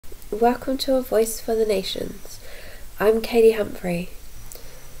Welcome to A Voice for the Nations. I'm Katie Humphrey.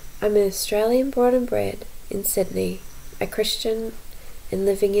 I'm an Australian born and bred in Sydney, a Christian and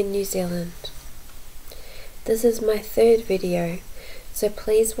living in New Zealand. This is my third video, so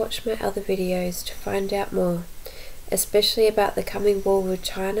please watch my other videos to find out more, especially about the coming war with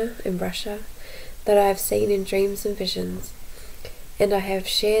China and Russia that I have seen in dreams and visions, and I have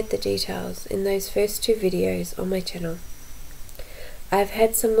shared the details in those first two videos on my channel. I have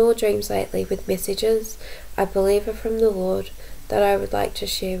had some more dreams lately with messages I believe are from the Lord that I would like to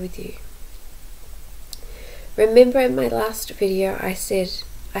share with you. Remember in my last video I said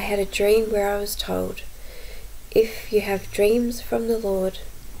I had a dream where I was told, if you have dreams from the Lord,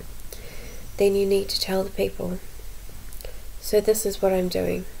 then you need to tell the people. So this is what I'm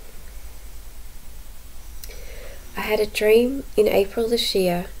doing. I had a dream in April this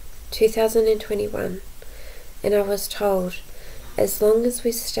year, 2021, and I was told, as long as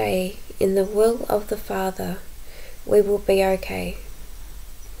we stay in the will of the Father, we will be okay.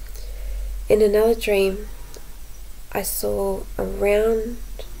 In another dream, I saw a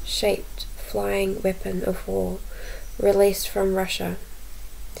round-shaped flying weapon of war released from Russia.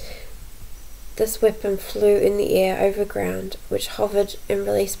 This weapon flew in the air over ground, which hovered and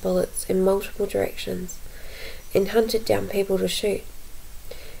released bullets in multiple directions, and hunted down people to shoot.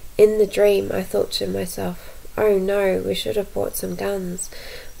 In the dream, I thought to myself, oh no, we should have bought some guns.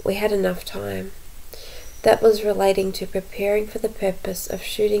 We had enough time. That was relating to preparing for the purpose of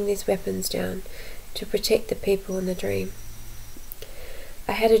shooting these weapons down to protect the people in the dream.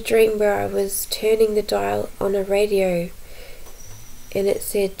 I had a dream where I was turning the dial on a radio and it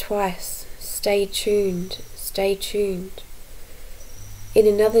said twice, stay tuned, stay tuned. In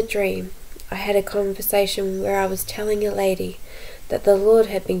another dream, I had a conversation where I was telling a lady that the Lord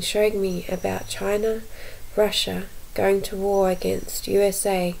had been showing me about China, Russia going to war against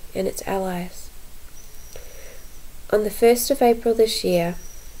USA and its allies. On the 1st of April this year,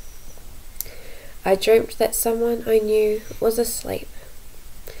 I dreamt that someone I knew was asleep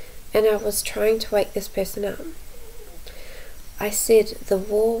and I was trying to wake this person up. I said the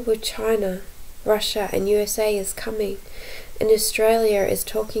war with China, Russia and USA is coming, and Australia is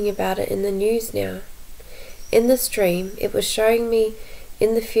talking about it in the news now. In this dream, it was showing me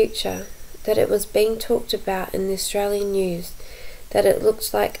in the future that it was being talked about in the Australian news, that it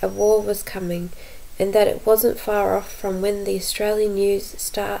looked like a war was coming, and that it wasn't far off from when the Australian news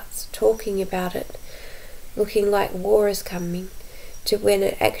starts talking about it, looking like war is coming, to when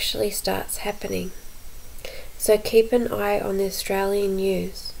it actually starts happening. So keep an eye on the Australian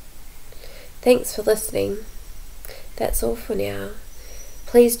news. Thanks for listening. That's all for now.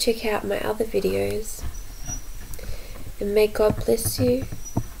 Please check out my other videos, and may God bless you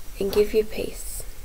and give you peace.